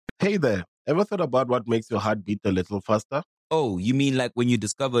Hey there, ever thought about what makes your heart beat a little faster? Oh, you mean like when you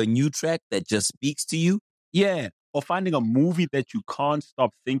discover a new track that just speaks to you? Yeah, or finding a movie that you can't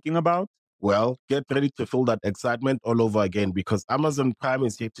stop thinking about? Well, get ready to feel that excitement all over again because Amazon Prime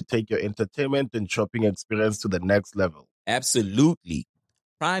is here to take your entertainment and shopping experience to the next level. Absolutely.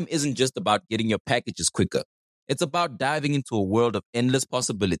 Prime isn't just about getting your packages quicker. It's about diving into a world of endless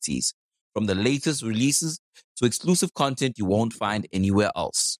possibilities, from the latest releases to exclusive content you won't find anywhere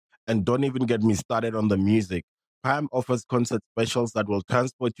else. And don't even get me started on the music. Prime offers concert specials that will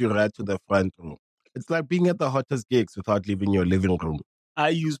transport you right to the front row. It's like being at the hottest gigs without leaving your living room. I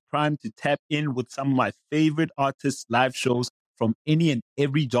use Prime to tap in with some of my favorite artists' live shows from any and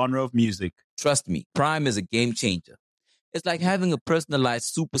every genre of music. Trust me, Prime is a game changer. It's like having a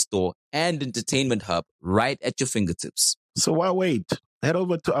personalized superstore and entertainment hub right at your fingertips. So why wait? Head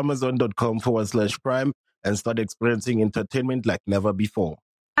over to amazon.com/prime and start experiencing entertainment like never before.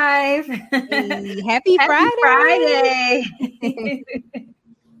 Hey, happy Friday.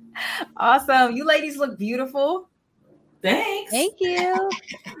 Awesome. You ladies look beautiful. Thanks. Thank you.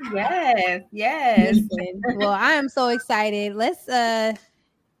 Yes. Well, I am so excited. Let's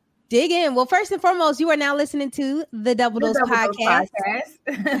dig in. Well, first and foremost, you are now listening to the Double Dose Podcast.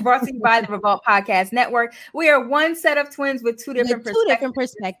 Brought to you by the Revolt Podcast Network. We are one set of twins with two different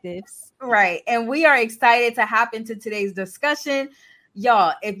perspectives. Right. And we are excited to hop into today's discussion.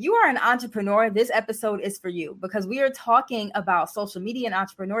 Y'all, if you are an entrepreneur, this episode is for you because we are talking about social media and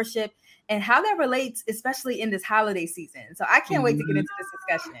entrepreneurship and how that relates, especially in this holiday season. So I can't wait to get into this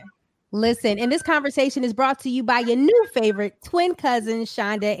discussion. Listen, and this conversation is brought to you by your new favorite twin cousins,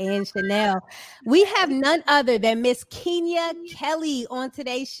 Shonda and Chanel. We have none other than Miss Kenya Kelly on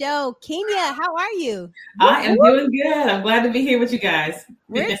today's show. Kenya, how are you? I am doing good. I'm glad to be here with you guys.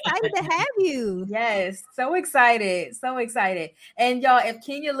 We're excited to have you. Yes, so excited. So excited. And y'all, if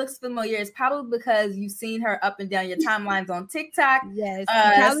Kenya looks familiar, it's probably because you've seen her up and down your timelines on TikTok. Yes.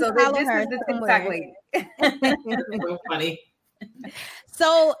 So this is the TikTok lady. So funny.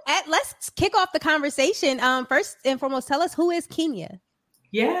 So let's kick off the conversation. First and foremost, tell us, who is Kenya?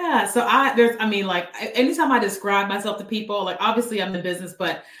 Yeah. So anytime I describe myself to people, like obviously I'm in business,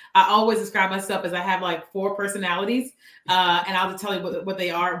 but I always describe myself as I have like 4 personalities. And I'll just tell you what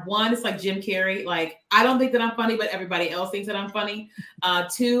they are. 1 is like Jim Carrey. Like, I don't think that I'm funny, but everybody else thinks that I'm funny.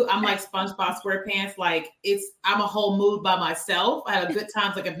 2, I'm like SpongeBob SquarePants. Like I'm a whole mood by myself. I have a good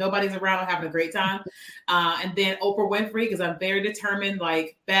time. Like if nobody's around, I'm having a great time. And then Oprah Winfrey, because I'm very determined,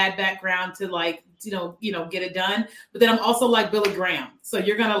 like bad background to like, you know, get it done. But then I'm also like Billy Graham. So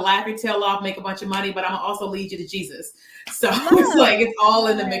you're going to laugh your tail off, make a bunch of money, but I'm gonna also lead you to Jesus. So it's like, it's all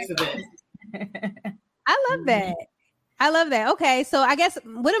in the mix of it. I love that. I love that. Okay. So I guess,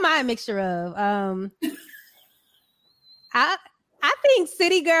 what am I a mixture of? I think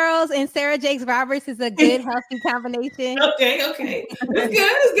City Girls and Sarah Jakes Roberts is a good, healthy combination. Okay. It's good.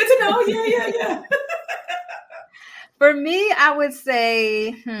 It's good to know. Yeah. For me, I would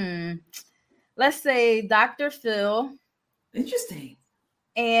say, let's say Dr. Phil. Interesting.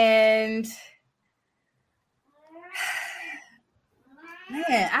 And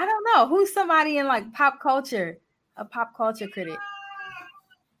man, I don't know. Who's somebody in like pop culture, a pop culture critic?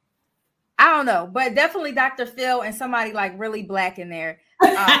 I don't know, but definitely Dr. Phil and somebody like really black in there.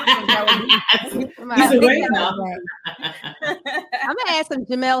 I'm gonna add some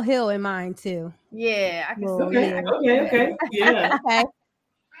Jamel Hill in mine too. Yeah, I can see that. Okay. Yeah. Okay.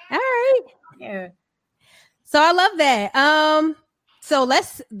 All right. Yeah. So I love that. So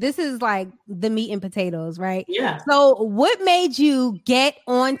this is like the meat and potatoes, right? Yeah. So what made you get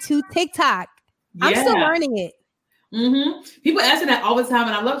onto TikTok? Yeah. I'm still learning it. Mm-hmm. People ask me that all the time,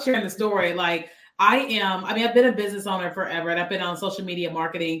 and I love sharing the story. Like I've been a business owner forever, and I've been on social media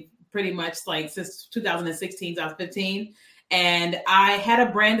marketing pretty much like since 2016, 2015. And I had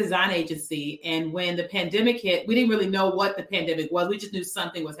a brand design agency. And when the pandemic hit, we didn't really know what the pandemic was. We just knew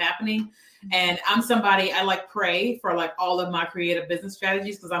something was happening. And I'm somebody, I like pray for like all of my creative business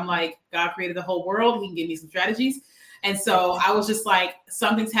strategies because I'm like, God created the whole world. He can give me some strategies. And so I was just like,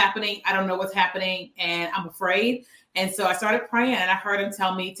 something's happening. I don't know what's happening and I'm afraid. And so I started praying and I heard him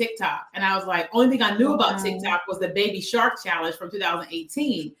tell me TikTok. And I was like, only thing I knew about TikTok was the Baby Shark Challenge from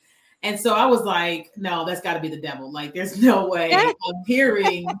 2018. And so I was like, no, that's got to be the devil. Like, there's no way I'm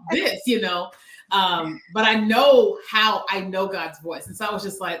hearing this, you know. But I know how I know God's voice. And so I was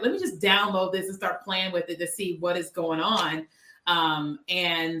just like, let me just download this and start playing with it to see what is going on.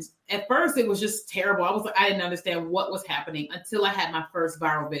 And at first it was just terrible. I didn't understand what was happening until I had my first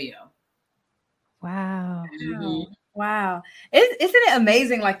viral video. Wow. Mm-hmm. Wow. Isn't it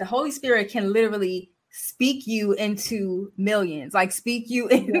amazing? Like the Holy Spirit can literally speak you into millions, like speak you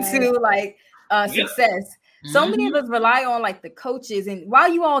into like success. So many of us rely on like the coaches, and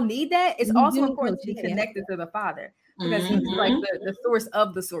while you all need that, it's also important to be connected to the Father, because he's like the source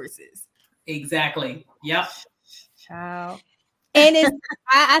of the sources. Exactly. Yep. Child. And it's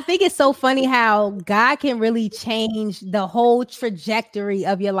I think it's so funny how God can really change the whole trajectory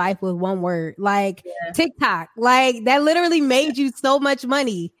of your life with one word, like TikTok. Like that literally made you so much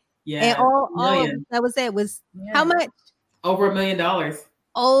money. Yeah. And all I would say was how much? Over $1 million.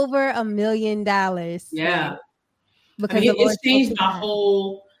 Over $1 million. Yeah. Because it's changed my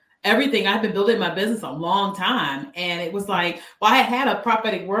whole everything. I've been building my business a long time. And it was like, well, I had a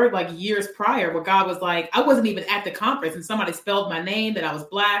prophetic word like years prior where God was like, I wasn't even at the conference and somebody spelled my name, that I was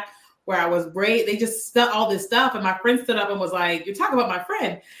Black, where I was great. They just stuck all this stuff. And my friend stood up and was like, you're talking about my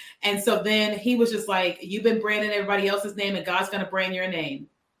friend. And so then he was just like, you've been branding everybody else's name and God's going to brand your name.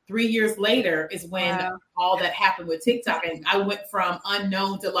 3 years later is when all that happened with TikTok. And I went from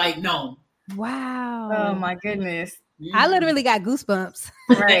unknown to like known. Wow. Oh my goodness. I literally got goosebumps.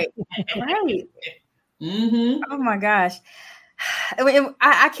 Right. Right. Oh my gosh.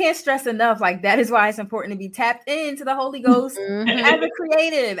 I can't stress enough. Like that is why it's important to be tapped into the Holy Ghost as a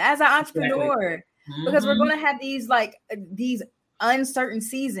creative, as an entrepreneur, because we're going to have these uncertain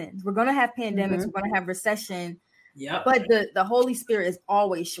seasons. We're going to have pandemics. We're going to have recession. Yeah. But the Holy Spirit is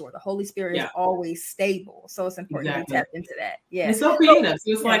always sure. The Holy Spirit is always stable. So it's important to be tapped into that. Yeah. It's so creative.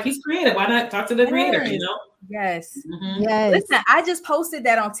 So it's like he's creative. Why not talk to the creator, you know? Yes. Yes. Listen, I just posted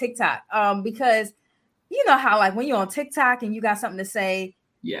that on TikTok because you know how like when you're on TikTok and you got something to say,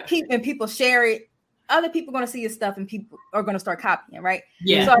 and people share it, other people are going to see your stuff and people are going to start copying, right?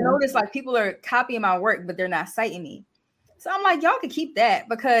 Yeah. So I noticed like people are copying my work, but they're not citing me. So I'm like, y'all could keep that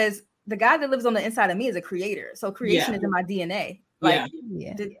because the guy that lives on the inside of me is a creator. So creation is in my DNA. Like,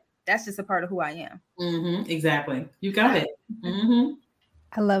 that's just a part of who I am. Exactly. You got it.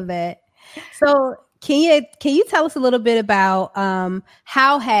 I love that. So can you tell us a little bit about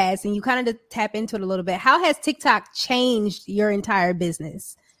how has, and you kind of tap into it a little bit, how has TikTok changed your entire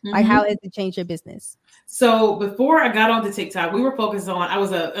business? Like how has it changed your business? So before I got onto TikTok, we were focused on, I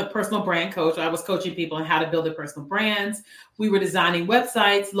was a personal brand coach. I was coaching people on how to build their personal brands. We were designing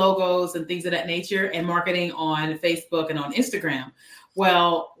websites, logos, and things of that nature, and marketing on Facebook and on Instagram.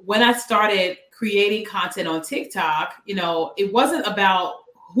 Well, when I started creating content on TikTok, you know, it wasn't about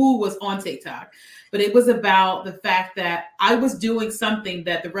who was on TikTok, but it was about the fact that I was doing something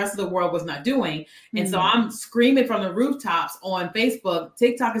that the rest of the world was not doing. And so I'm screaming from the rooftops on Facebook,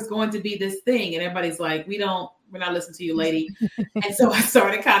 TikTok is going to be this thing. And everybody's like, we're not listening to you, lady. And so I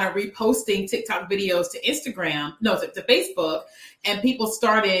started kind of reposting TikTok videos to to Facebook. And people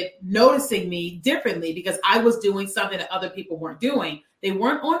started noticing me differently because I was doing something that other people weren't doing. They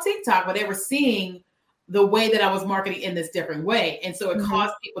weren't on TikTok, but they were seeing the way that I was marketing in this different way. And so it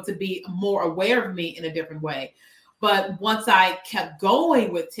caused people to be more aware of me in a different way. But once I kept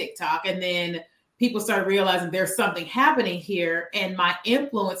going with TikTok and then people started realizing there's something happening here and my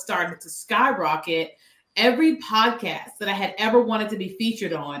influence started to skyrocket, every podcast that I had ever wanted to be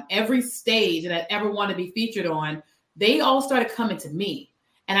featured on, every stage that I'd ever wanted to be featured on, they all started coming to me.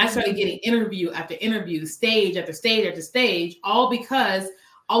 And I started getting interview after interview, stage after stage after stage, all because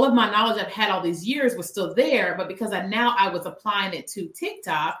all of my knowledge I've had all these years was still there, but because I was applying it to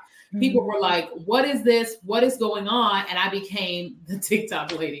TikTok, people were like, what is this? What is going on? And I became the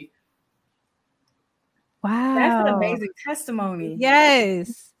TikTok lady. Wow. That's an amazing testimony.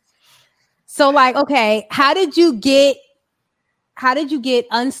 Yes. So like, okay, how did you get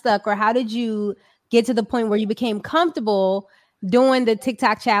unstuck, or how did you get to the point where you became comfortable doing the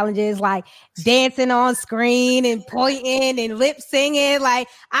TikTok challenges, like dancing on screen and pointing and lip singing? Like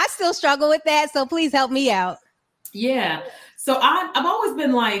I still struggle with that. So please help me out. Yeah. So I've always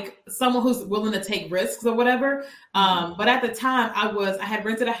been like someone who's willing to take risks or whatever. But at the time I had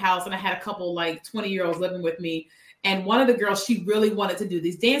rented a house and I had a couple like 20-year-olds living with me. And one of the girls, she really wanted to do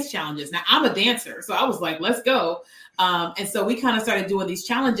these dance challenges. Now I'm a dancer. So I was like, let's go. And so we kind of started doing these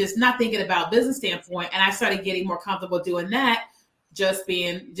challenges, not thinking about business standpoint. And I started getting more comfortable doing that, just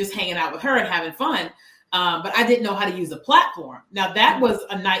hanging out with her and having fun. But I didn't know how to use a platform. Now that was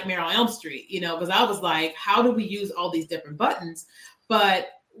a nightmare on Elm Street, you know, because I was like, how do we use all these different buttons? But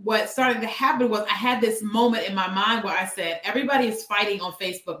what started to happen was I had this moment in my mind where I said, everybody is fighting on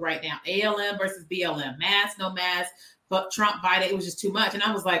Facebook right now. ALM versus BLM, mask, no mask, but Trump, Biden, it was just too much. And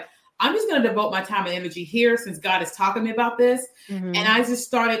I was like, I'm just going to devote my time and energy here since God is talking to me about this. Mhm. And I just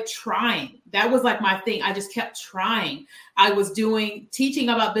started trying. That was like my thing. I just kept trying. I was teaching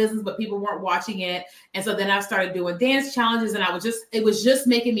about business, but people weren't watching it. And so then I started doing dance challenges, and it was just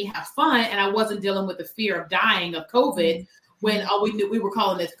making me have fun. And I wasn't dealing with the fear of dying of COVID when all we were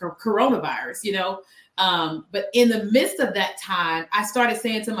calling it coronavirus, you know? But in the midst of that time, I started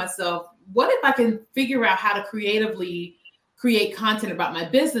saying to myself, what if I can figure out how to creatively create content about my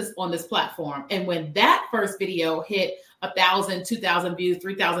business on this platform? And when that first video hit 1,000, 2,000 views,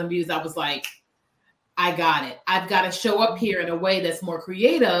 3,000 views, I was like, I got it. I've got to show up here in a way that's more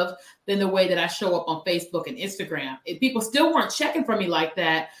creative than the way that I show up on Facebook and Instagram. People still weren't checking for me like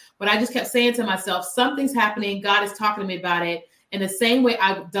that, but I just kept saying to myself, something's happening. God is talking to me about it. In the same way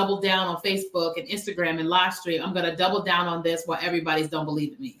I doubled down on Facebook and Instagram and live stream, I'm going to double down on this while everybody's don't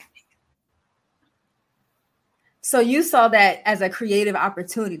believe in me. So you saw that as a creative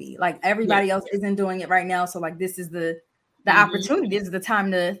opportunity, like everybody else isn't doing it right now. So like, this is the opportunity. This is the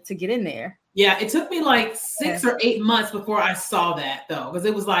time to get in there. Yeah. It took me like 6 or 8 months before I saw that though. Cause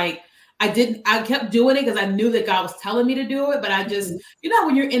it was like, I kept doing it because I knew that God was telling me to do it. But I just, you know,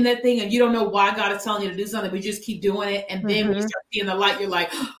 when you're in that thing and you don't know why God is telling you to do something, we just keep doing it. And then when you start seeing the light, you're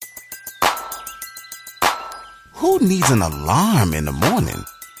like, who needs an alarm in the morning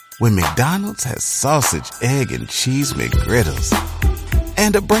when McDonald's has sausage, egg, and cheese McGriddles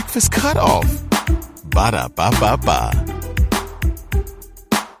and a breakfast cutoff? Ba-da-ba-ba-ba.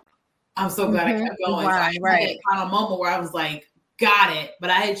 I'm so glad I kept going. Right, so I had that kind of moment where I was like, got it. But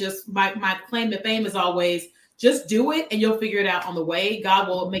I had just, my claim to fame is always just do it and you'll figure it out on the way. God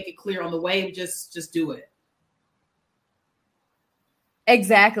will make it clear on the way. Just do it.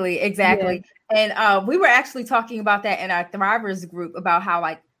 Exactly. Yeah. And we were actually talking about that in our Thrivers group about how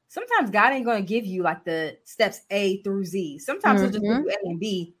like sometimes God ain't going to give you like the steps A through Z. Sometimes he'll just give you A and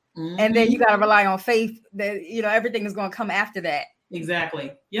B. And then you got to rely on faith that, you know, everything is going to come after that. Exactly.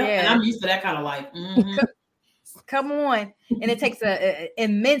 Yep. Yeah. And I'm used to that kind of life. Come on. And it takes an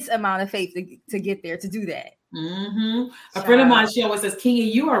immense amount of faith to get there, to do that. A friend of mine, she always says, Kenya,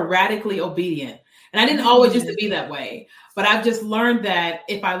 you are radically obedient. And I didn't always used to be that way, but I've just learned that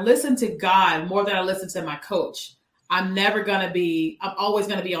if I listen to God more than I listen to my coach, I'm always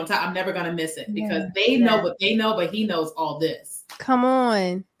going to be on top. I'm never going to miss it because they know what they know, but he knows all this. Come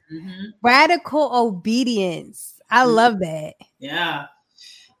on. Radical obedience. I love that. Yeah.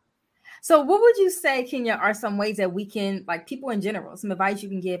 So what would you say, Kenya, are some ways that we can, like people in general, some advice you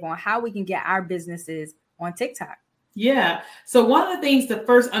can give on how we can get our businesses on TikTok? Yeah. So one of the things to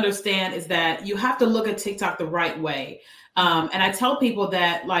first understand is that you have to look at TikTok the right way. And I tell people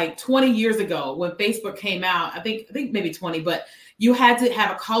that like 20 years ago when Facebook came out, I think maybe 20, but you had to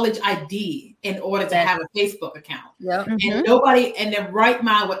have a college ID in order to have a Facebook account. Yep. And nobody in their right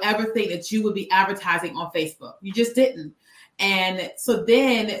mind would ever think that you would be advertising on Facebook. You just didn't. And so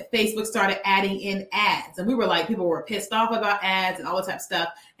then Facebook started adding in ads, and we were like, people were pissed off about ads and all that type of stuff.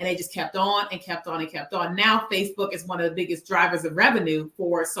 And they just kept on and kept on and kept on. Now Facebook is one of the biggest drivers of revenue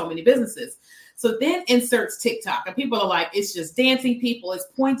for so many businesses. So then inserts TikTok, and people are like, it's just dancing people, it's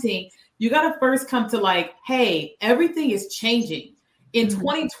pointing. You got to first come to like, hey, everything is changing. In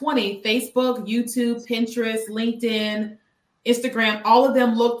 2020, Facebook, YouTube, Pinterest, LinkedIn, Instagram, all of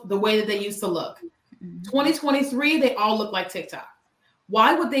them look the way that they used to look. 2023, they all look like TikTok.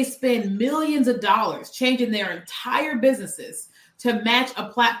 Why would they spend millions of dollars changing their entire businesses to match a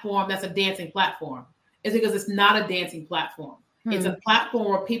platform that's a dancing platform? It's because it's not a dancing platform. It's a platform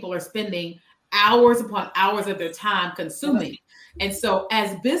where people are spending hours upon hours of their time consuming. And so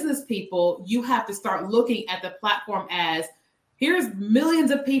as business people, you have to start looking at the platform as here's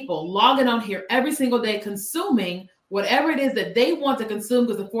millions of people logging on here every single day consuming whatever it is that they want to consume,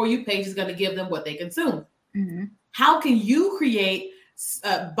 because the For You page is going to give them what they consume. How can you create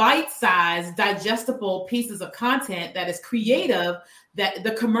bite-sized, digestible pieces of content that is creative, that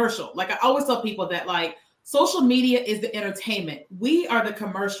the commercial? Like I always tell people that like social media is the entertainment. We are the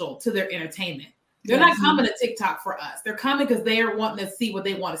commercial to their entertainment. They're not coming to TikTok for us. They're coming because they are wanting to see what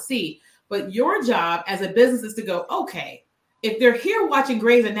they want to see. But your job as a business is to go, okay, if they're here watching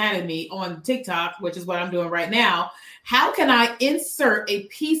Grey's Anatomy on TikTok, which is what I'm doing right now, how can I insert a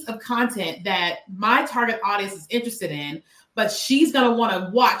piece of content that my target audience is interested in, but she's going to want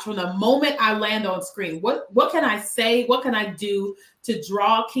to watch from the moment I land on screen? What can I say? What can I do to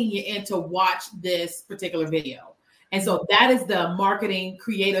draw Kenya in to watch this particular video? And so that is the marketing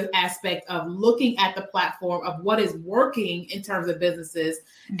creative aspect of looking at the platform of what is working in terms of businesses,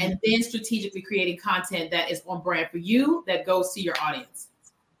 and then strategically creating content that is on brand for you, that goes to your audience.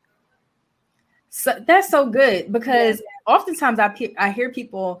 So that's so good, because oftentimes I hear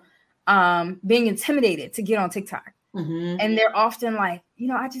people being intimidated to get on TikTok. Mm-hmm. And they're often like,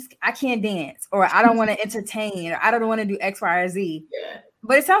 I can't dance, or I don't want to entertain, or I don't want to do X, Y, or Z. Yeah.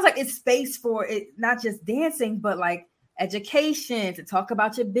 But it sounds like it's space for it, not just dancing, but like education, to talk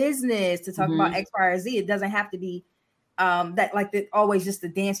about your business, to talk about X, Y, or Z. It doesn't have to be always just the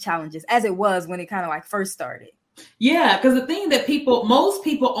dance challenges, as it was when it kind of like first started. Yeah, because the thing that most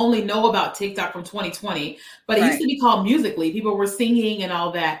people only know about TikTok from 2020, but it used to be called Musical.ly. People were singing and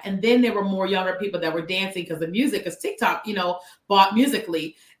all that. And then there were more younger people that were dancing because of music, because TikTok, bought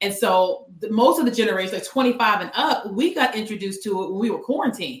Musical.ly. And so most of the generation, like 25 and up, we got introduced to it when we were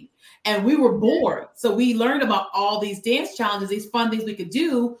quarantined and we were bored. So we learned about all these dance challenges, these fun things we could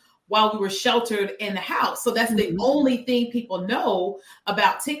do while we were sheltered in the house. So that's the only thing people know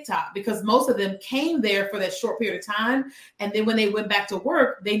about TikTok, because most of them came there for that short period of time. And then when they went back to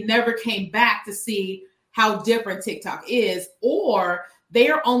work, they never came back to see how different TikTok is, or they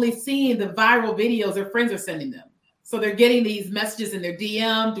are only seeing the viral videos their friends are sending them. So they're getting these messages in their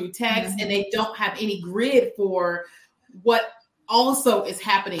DM through text, and they don't have any grid for what also is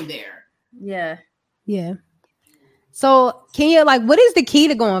happening there. Yeah. Yeah. So Kenya, what is the key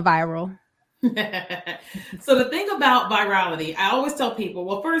to going viral? So the thing about virality, I always tell people,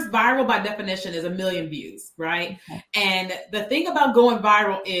 well, first, viral by definition is 1 million views, right? Okay. And the thing about going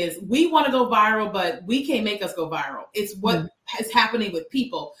viral is we want to go viral, but we can't make us go viral. It's what is happening with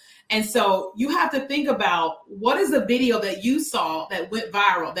people. And so you have to think about, what is the video that you saw that went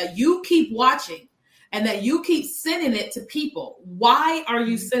viral, that you keep watching and that you keep sending it to people? Why are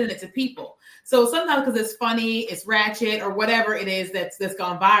you sending it to people? So sometimes because it's funny, it's ratchet, or whatever it is that's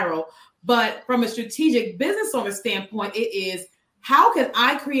gone viral. But from a strategic business owner standpoint, it is, how can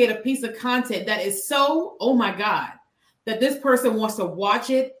I create a piece of content that is so, oh my God, that this person wants to watch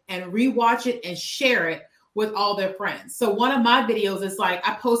it and rewatch it and share it with all their friends. So one of my videos is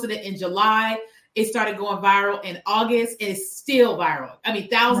I posted it in July. It started going viral in August, and it's still viral. I mean,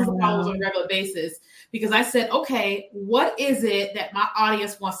 thousands of followers on a regular basis, because I said, okay, what is it that my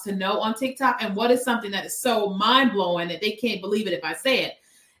audience wants to know on TikTok? And what is something that is so mind-blowing that they can't believe it if I say it?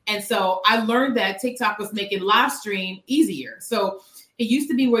 And so I learned that TikTok was making live stream easier. So it used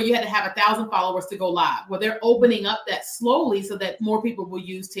to be where you had to have 1,000 followers to go live. Well, they're opening up that slowly so that more people will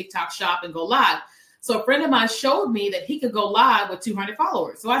use TikTok Shop and go live. So a friend of mine showed me that he could go live with 200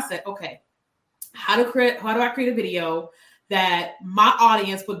 followers. So I said, okay, how do I create a video that my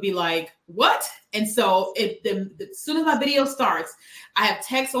audience would be like, what? And so as soon as my video starts, I have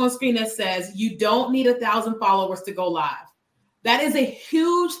text on screen that says, you don't need 1,000 followers to go live. That is a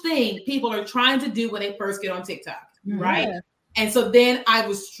huge thing people are trying to do when they first get on TikTok, right? And so then I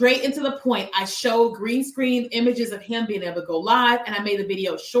was straight into the point. I showed green screen images of him being able to go live, and I made the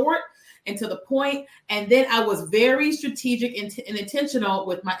video short and to the point. And then I was very strategic and intentional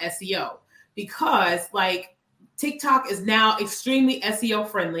with my SEO, because TikTok is now extremely SEO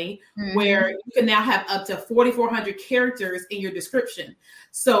friendly, where you can now have up to 4,400 characters in your description.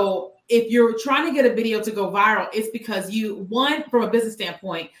 So if you're trying to get a video to go viral, it's because from a business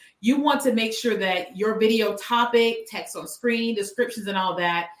standpoint, you want to make sure that your video topic, text on screen, descriptions, and all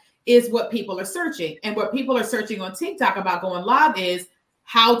that is what people are searching. And what people are searching on TikTok about going live is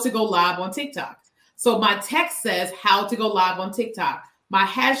how to go live on TikTok. So my text says how to go live on TikTok, my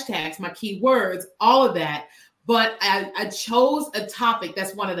hashtags, my keywords, all of that. But I chose a topic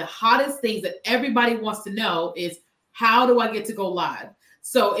that's one of the hottest things that everybody wants to know is, how do I get to go live?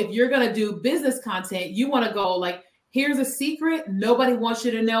 So if you're going to do business content, you want to go here's a secret nobody wants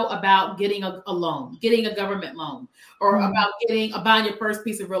you to know about getting a loan, getting a government loan, or about buying your first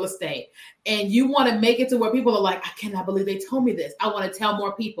piece of real estate. And you want to make it to where people are like, I cannot believe they told me this. I want to tell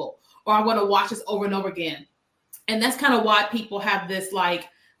more people, or I want to watch this over and over again. And that's kind of why people have this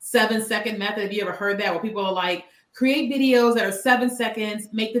 7-second method. Have you ever heard that? Where people are create videos that are 7 seconds,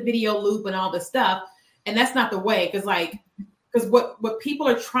 make the video loop and all this stuff. And that's not the way, because what people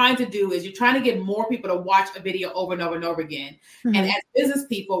are trying to do is you're trying to get more people to watch a video over and over and over again. And as business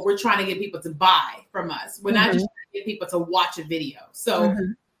people, we're trying to get people to buy from us. We're not just trying to get people to watch a video. So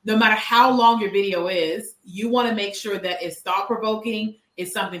no matter how long your video is, you want to make sure that it's thought-provoking.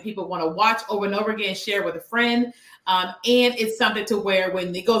 It's something people want to watch over and over again, share with a friend. And it's something to where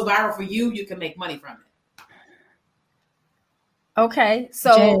when it goes viral for you, you can make money from it. Okay.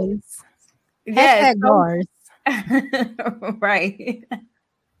 So, yes. Right.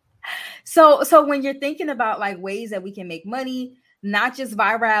 So when you're thinking about ways that we can make money, not just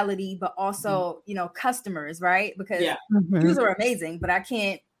virality, but also, customers, right? Because views are amazing, but I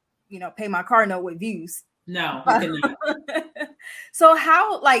can't, pay my car note with views. No, you cannot. So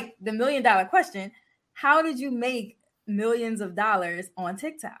how, the $1 million question, how did you make millions of dollars on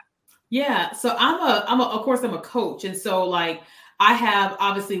TikTok? Yeah. So of course I'm a coach. And so like I have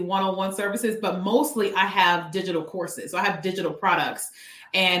obviously one-on-one services, but mostly I have digital courses. So I have digital products.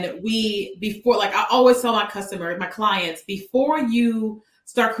 And before, like I always tell my customers, my clients, before you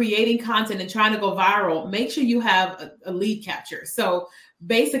start creating content and trying to go viral, make sure you have a lead capture. So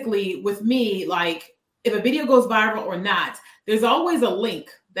basically with me, like if a video goes viral or not, there's always a link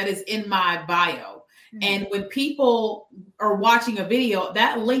that is in my bio. And when people are watching a video,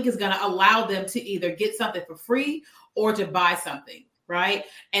 that link is going to allow them to either get something for free or to buy something, right?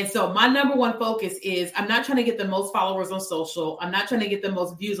 And so my number one focus is I'm not trying to get the most followers on social. I'm not trying to get the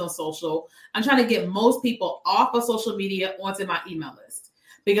most views on social. I'm trying to get most people off of social media onto my email list.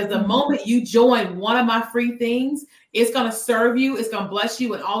 Because the moment you join one of my free things, it's going to serve you, it's going to bless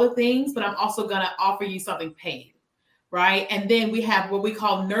you and all the things, but I'm also going to offer you something paid. Right. And then we have what we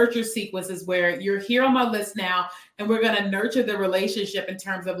call nurture sequences where you're here on my list now, and we're going to nurture the relationship in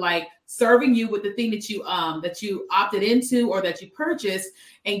terms of like serving you with the thing that you opted into or that you purchased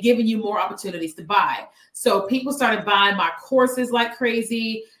and giving you more opportunities to buy. So people started buying my courses like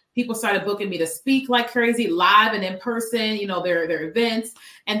crazy. People started booking me to speak like crazy, live and in person, their events.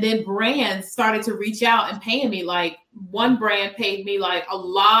 And then brands started to reach out and paying me. Like one brand paid me like a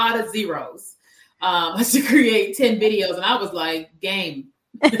lot of zeros. To create 10 videos. And I was like, game.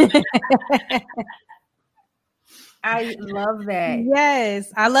 I love that.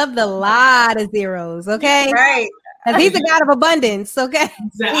 Yes. I love the lot of zeros. Okay. Right. He's a God of abundance. Okay.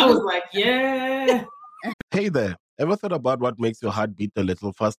 I was like, yeah. Hey there. Ever thought about what makes your heart beat a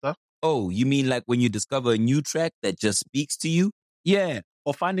little faster? Oh, you mean like when you discover a new track that just speaks to you? Yeah.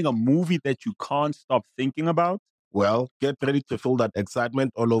 Or finding a movie that you can't stop thinking about? Well, get ready to feel that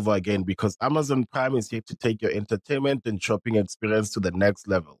excitement all over again because Amazon Prime is here to take your entertainment and shopping experience to the next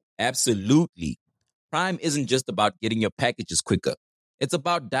level. Absolutely. Prime isn't just about getting your packages quicker. It's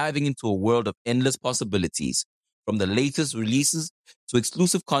about diving into a world of endless possibilities, from the latest releases to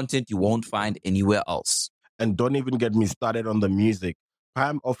exclusive content you won't find anywhere else. And don't even get me started on the music.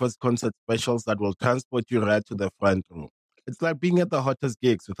 Prime offers concert specials that will transport you right to the front row. It's like being at the hottest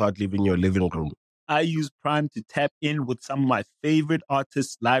gigs without leaving your living room. I use Prime to tap in with some of my favorite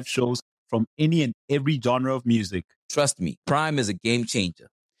artists' live shows from any and every genre of music. Trust me, Prime is a game changer.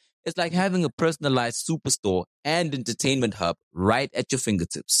 It's like having a personalized superstore and entertainment hub right at your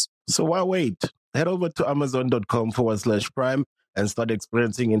fingertips. So why wait? Head over to amazon.com/Prime and start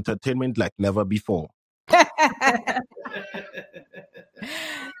experiencing entertainment like never before.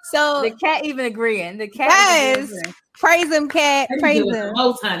 So the cat even agreeing. The cat. Yes. Praise him, cat. Praise him.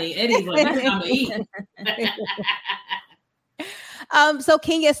 Most honey. Eddie's like, that's time to eat. So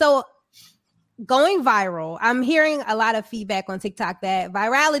Kenya, so going viral, I'm hearing a lot of feedback on TikTok that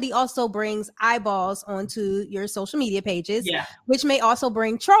virality also brings eyeballs onto your social media pages, which may also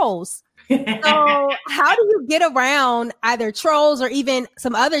bring trolls. So how do you get around either trolls or even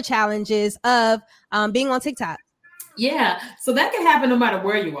some other challenges of being on TikTok? Yeah, so that can happen no matter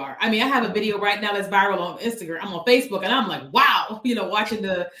where you are. I mean, I have a video right now that's viral on Instagram. I'm on Facebook, and I'm like, wow, watching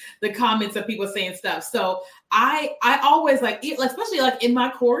the comments of people saying stuff. So I always like, especially like in my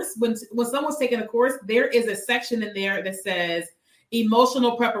course, when someone's taking a course, there is a section in there that says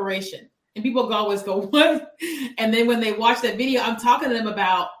emotional preparation. And people always go, what? And then when they watch that video, I'm talking to them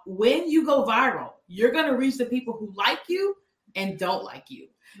about when you go viral, you're going to reach the people who like you and don't like you.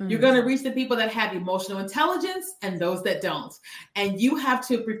 You're going to reach the people that have emotional intelligence and those that don't. And you have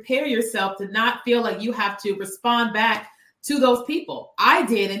to prepare yourself to not feel like you have to respond back to those people. I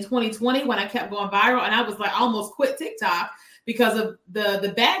did in 2020 when I kept going viral, and I was like, I almost quit TikTok because of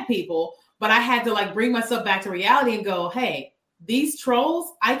the bad people. But I had to like bring myself back to reality and go, hey, these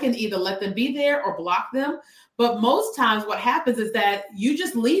trolls, I can either let them be there or block them. But most times what happens is that you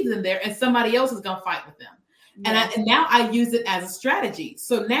just leave them there and somebody else is going to fight with them. And now I use it as a strategy.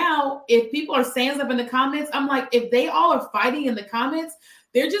 So now if people are saying stuff in the comments, I'm like, if they all are fighting in the comments,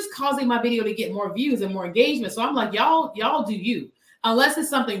 they're just causing my video to get more views and more engagement. So I'm like, y'all do you. Unless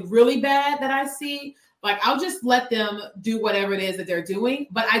it's something really bad that I see, like I'll just let them do whatever it is that they're doing.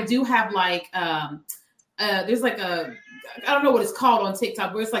 But I do have like, there's like I don't know what it's called on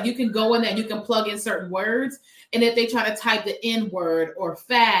TikTok, where it's like you can go in there and you can plug in certain words. And if they try to type the N word or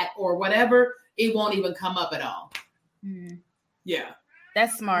fat or whatever, it won't even come up at all. Yeah.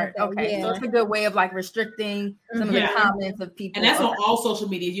 That's smart. Okay. Yeah. So it's a good way of like restricting some of the comments of people. And that's on all social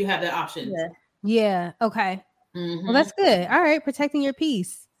media. You have that option. Yeah. Okay. Well, that's good. All right. Protecting your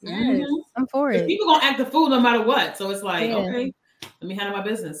peace. Yes. I'm for it. People going to act the fool no matter what. So it's like, okay, let me handle my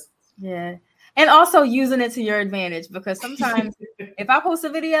business. Yeah. And also using it to your advantage, because sometimes if I post a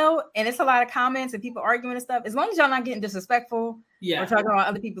video and it's a lot of comments and people arguing and stuff, as long as y'all not getting disrespectful or talking about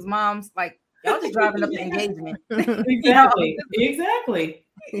other people's moms, like y'all just driving up the engagement. Exactly. Exactly.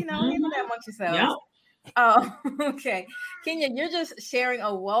 Handle that amongst yourselves. Yeah. Oh, okay. Kenya, you're just sharing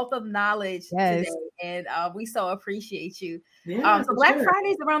a wealth of knowledge today, and we so appreciate you. So Black Friday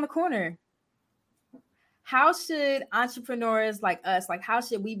is around the corner. How should entrepreneurs like us, how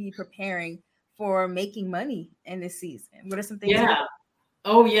should we be preparing for making money in this season? What are some things?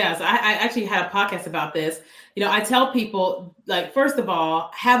 Oh, yes. I actually had a podcast about this. I tell people, first of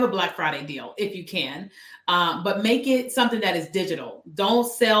all, have a Black Friday deal if you can, but make it something that is digital. Don't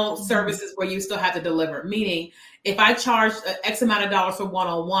sell services where you still have to deliver. Meaning, if I charge X amount of dollars for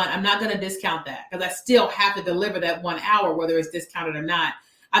one-on-one, I'm not going to discount that because I still have to deliver that 1 hour, whether it's discounted or not.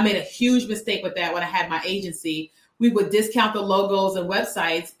 I made a huge mistake with that when I had my agency. We would discount the logos and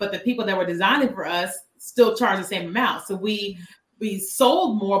websites, but the people that were designing for us still charge the same amount. So we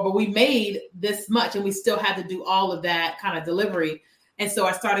sold more, but we made this much and we still had to do all of that kind of delivery. And so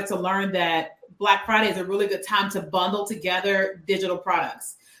I started to learn that Black Friday is a really good time to bundle together digital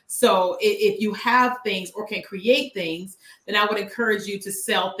products. So if you have things or can create things, then I would encourage you to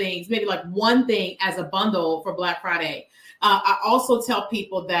sell things, maybe like one thing as a bundle for Black Friday. I also tell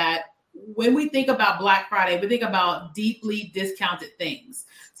people that when we think about Black Friday, we think about deeply discounted things.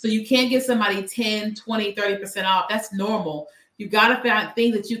 So you can't give somebody 10, 20, 30% off. That's normal. You got to find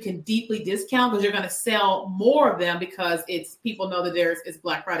things that you can deeply discount because you're going to sell more of them because people know that it's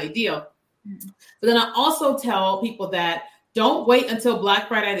Black Friday deal. Mm-hmm. But then I also tell people that don't wait until Black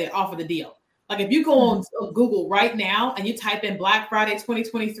Friday to offer the deal. Like if you go on Google right now and you type in Black Friday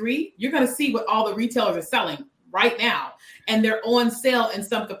 2023, you're going to see what all the retailers are selling right now. And they're on sale in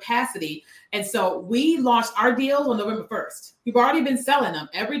some capacity. And so we launched our deals on November 1st. We've already been selling them.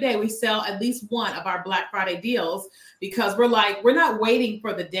 Every day we sell at least one of our Black Friday deals because we're not waiting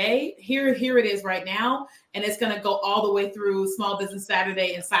for the day. Here it is right now. And it's going to go all the way through Small Business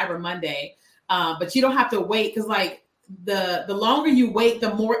Saturday and Cyber Monday. But you don't have to wait because the longer you wait,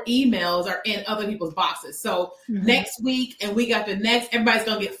 the more emails are in other people's boxes. So next week and week after next, everybody's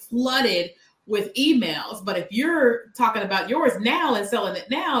going to get flooded with emails. But if you're talking about yours now and selling it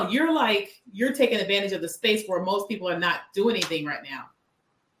now, you're taking advantage of the space where most people are not doing anything right now.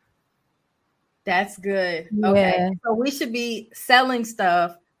 That's good. Okay. Yeah. So we should be selling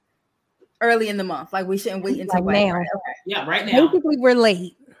stuff early in the month. Like we shouldn't wait until now. Okay. Yeah, right now. Basically, we're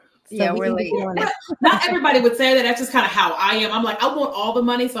late. So we're late. Not everybody would say that. That's just kind of how I am. I'm like, I want all the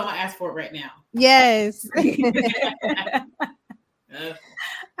money, so I'm going to ask for it right now. Yes.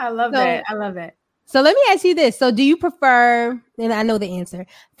 I love that. I love it. So let me ask you this. So do you prefer, and I know the answer,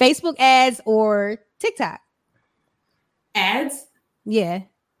 Facebook ads or TikTok? Ads? Yeah.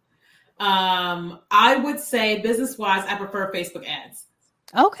 I would say business-wise, I prefer Facebook ads.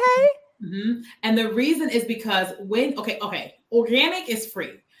 Okay. Mm-hmm. And the reason is because organic is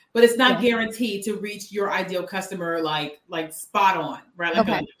free, but it's not guaranteed to reach your ideal customer like spot on, right?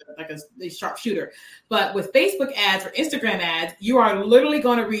 Like a sharpshooter. But with Facebook ads or Instagram ads, you are literally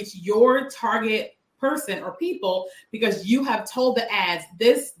going to reach your target person or people because you have told the ads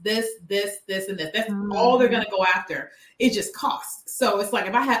this, and this. That's all they're going to go after. It just costs. So it's like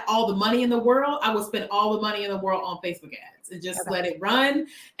if I had all the money in the world, I would spend all the money in the world on Facebook ads and just let it run.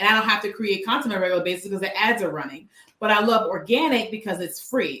 And I don't have to create content on a regular basis because the ads are running. But I love organic because it's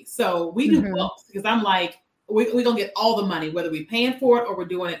free. So we do both because I'm like, we're going to get all the money, whether we're paying for it or we're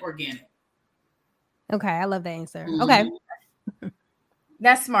doing it organic. Okay. I love the answer. Okay.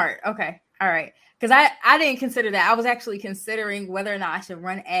 That's smart. Okay. All right. Because I didn't consider that. I was actually considering whether or not I should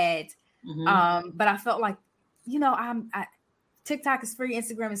run ads. But I felt like, TikTok is free,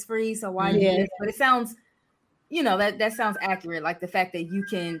 Instagram is free. So why do this? But it sounds, that sounds accurate. Like the fact that you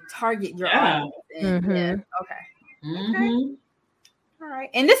can target your audience. Okay. Okay. All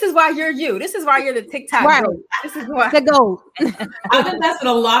right. And this is why you're you. This is why you're the TikTok GOAT. This is why. The GOAT. I've invested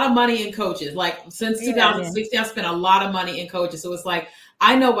a lot of money in coaches. Like since 2016, I've spent a lot of money in coaches. So it's like,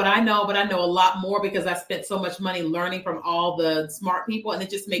 I know what I know, but I know a lot more because I spent so much money learning from all the smart people and it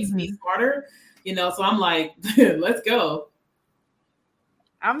just makes me smarter, so I'm like, let's go.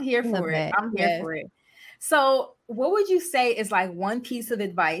 I'm here for it. I'm here for it. So what would you say is like one piece of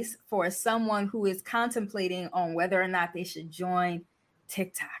advice for someone who is contemplating on whether or not they should join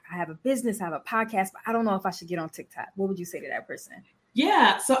TikTok? I have a business, I have a podcast, but I don't know if I should get on TikTok. What would you say to that person?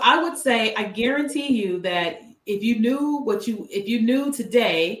 Yeah. So I would say, I guarantee you that if you knew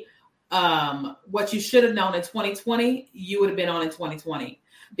today, what you should have known in 2020, you would have been on in 2020.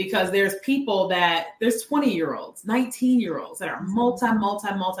 because there's 20-year-olds, 19-year-olds that are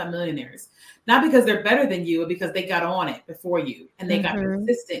multi-millionaires, not because they're better than you, but because they got on it before you and they got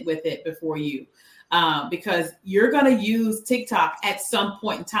consistent with it before you. Because you're going to use TikTok at some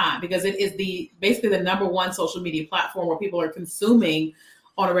point in time, because it is basically the number one social media platform where people are consuming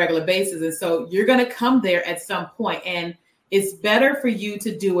on a regular basis. And so you're going to come there at some point, and it's better for you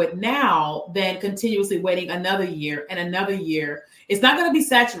to do it now than continuously waiting another year and another year. It's not going to be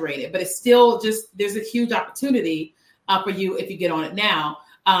saturated, but it's still there's a huge opportunity for you if you get on it now.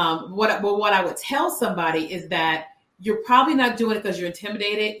 What I would tell somebody is that you're probably not doing it because you're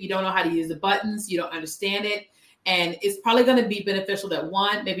intimidated. You don't know how to use the buttons. You don't understand it. And it's probably going to be beneficial that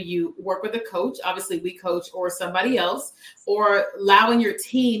maybe you work with a coach. Obviously, we coach, or somebody else, or allowing your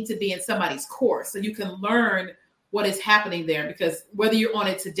team to be in somebody's course so you can learn what is happening there. Because whether you're on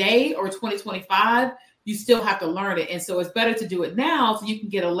it today or 2025, you still have to learn it. And so it's better to do it now so you can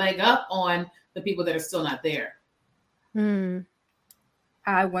get a leg up on the people that are still not there.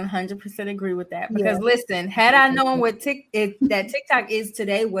 I 100% agree with that, because listen, had I known that TikTok is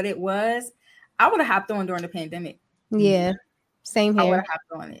today what it was, I would have hopped on during the pandemic. Yeah, same here. I would have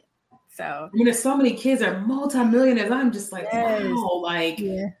hopped on it. So I mean, there's so many kids that are multimillionaires. I'm just like, wow,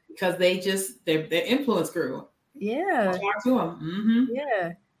 because their influence grew. Yeah, talk to them.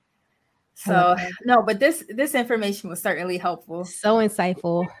 Yeah. So no, but this information was certainly helpful. So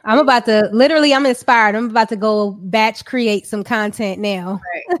insightful. I'm inspired. I'm about to go batch create some content now.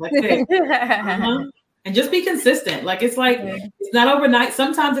 Right. That's it. And just be consistent. Like, it's not overnight.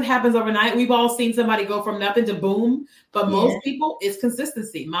 Sometimes it happens overnight. We've all seen somebody go from nothing to boom, but most people, it's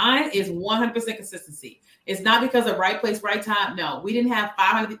consistency. Mine is 100% consistency. It's not because of right place, right time. No, we didn't have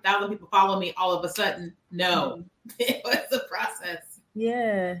 500,000 people follow me all of a sudden. No, it was a process.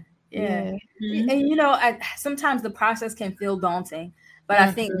 Yeah. And sometimes the process can feel daunting, but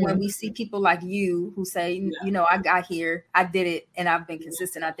I think when we see people like you who say, I got here, I did it, and I've been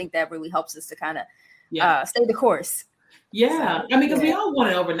consistent, I think that really helps us to kind of stay the course. Yeah. So, because we all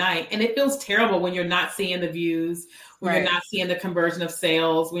want it overnight, and it feels terrible when you're not seeing the views, when you're not seeing the conversion of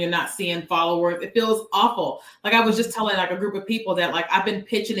sales, when you're not seeing followers. It feels awful. Like, I was just telling a group of people that I've been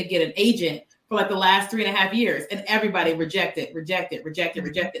pitching to get an agent for the last 3.5 years, and everybody rejected.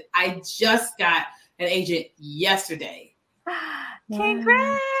 I just got an agent yesterday.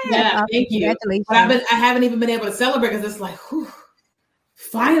 Congrats! Yeah, thank you. But I haven't even been able to celebrate because it's like, whew,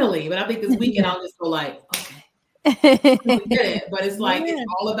 finally. But I think this weekend I'll just go okay. We did it. But it's it's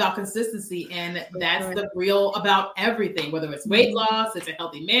all about consistency, and that's the real about everything. Whether it's weight loss, it's a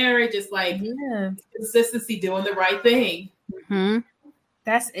healthy marriage, it's consistency, doing the right thing.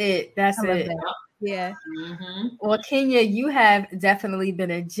 That's it. That's it. That. Yeah. Well, Kenya, you have definitely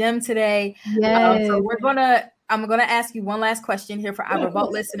been a gem today. Yes. So I'm gonna ask you one last question here for our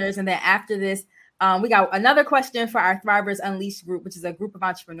Revolt listeners, and then after this, we got another question for our Thrivers Unleashed group, which is a group of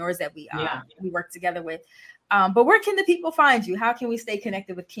entrepreneurs that we work together with. But where can the people find you? How can we stay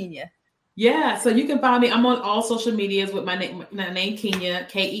connected with Kenya? Yeah, so you can find me. I'm on all social medias with my name Kenya,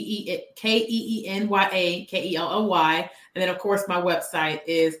 Keenya, Kelly. And then, of course, my website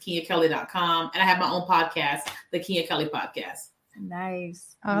is KenyaKelly.com. And I have my own podcast, the Kenya Kelly Podcast.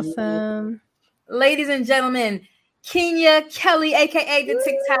 Nice. Awesome. Ladies and gentlemen, Kenya Kelly, a.k.a. the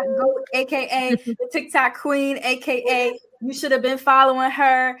TikTok GOAT, a.k.a. the TikTok Queen, a.k.a. you should have been following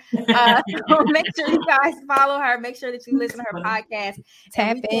her. So make sure you guys follow her. Make sure that you listen to her podcast.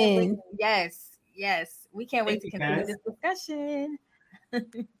 Tap in. Yes. We can't wait to continue this discussion.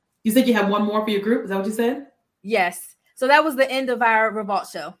 You said you have one more for your group? Is that what you said? Yes. So that was the end of our Revolt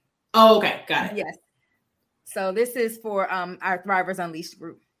show. Oh, okay. Got it. Yes. So this is for our Thrivers Unleashed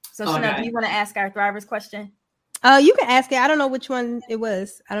group. So Chanel, do you want to ask our Thrivers question? You can ask it. I don't know which one it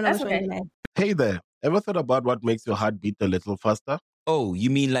was. I don't know which one you asked. Hey there. Ever thought about what makes your heart beat a little faster? Oh, you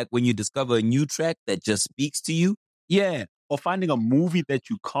mean like when you discover a new track that just speaks to you? Yeah. Or finding a movie that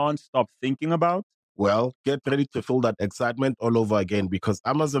you can't stop thinking about? Well, get ready to feel that excitement all over again, because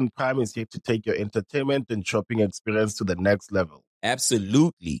Amazon Prime is here to take your entertainment and shopping experience to the next level.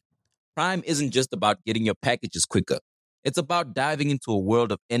 Absolutely. Prime isn't just about getting your packages quicker. It's about diving into a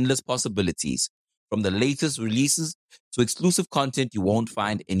world of endless possibilities, from the latest releases to exclusive content you won't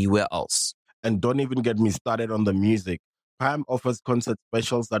find anywhere else. And don't even get me started on the music. Prime offers concert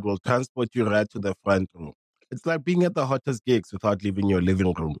specials that will transport you right to the front row. It's like being at the hottest gigs without leaving your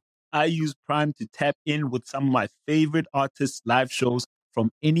living room. I use Prime to tap in with some of my favorite artists' live shows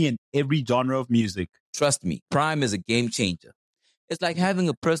from any and every genre of music. Trust me, Prime is a game changer. It's like having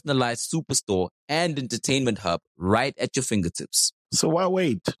a personalized superstore and entertainment hub right at your fingertips. So why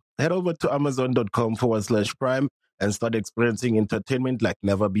wait? Head over to Amazon.com/Prime and start experiencing entertainment like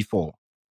never before.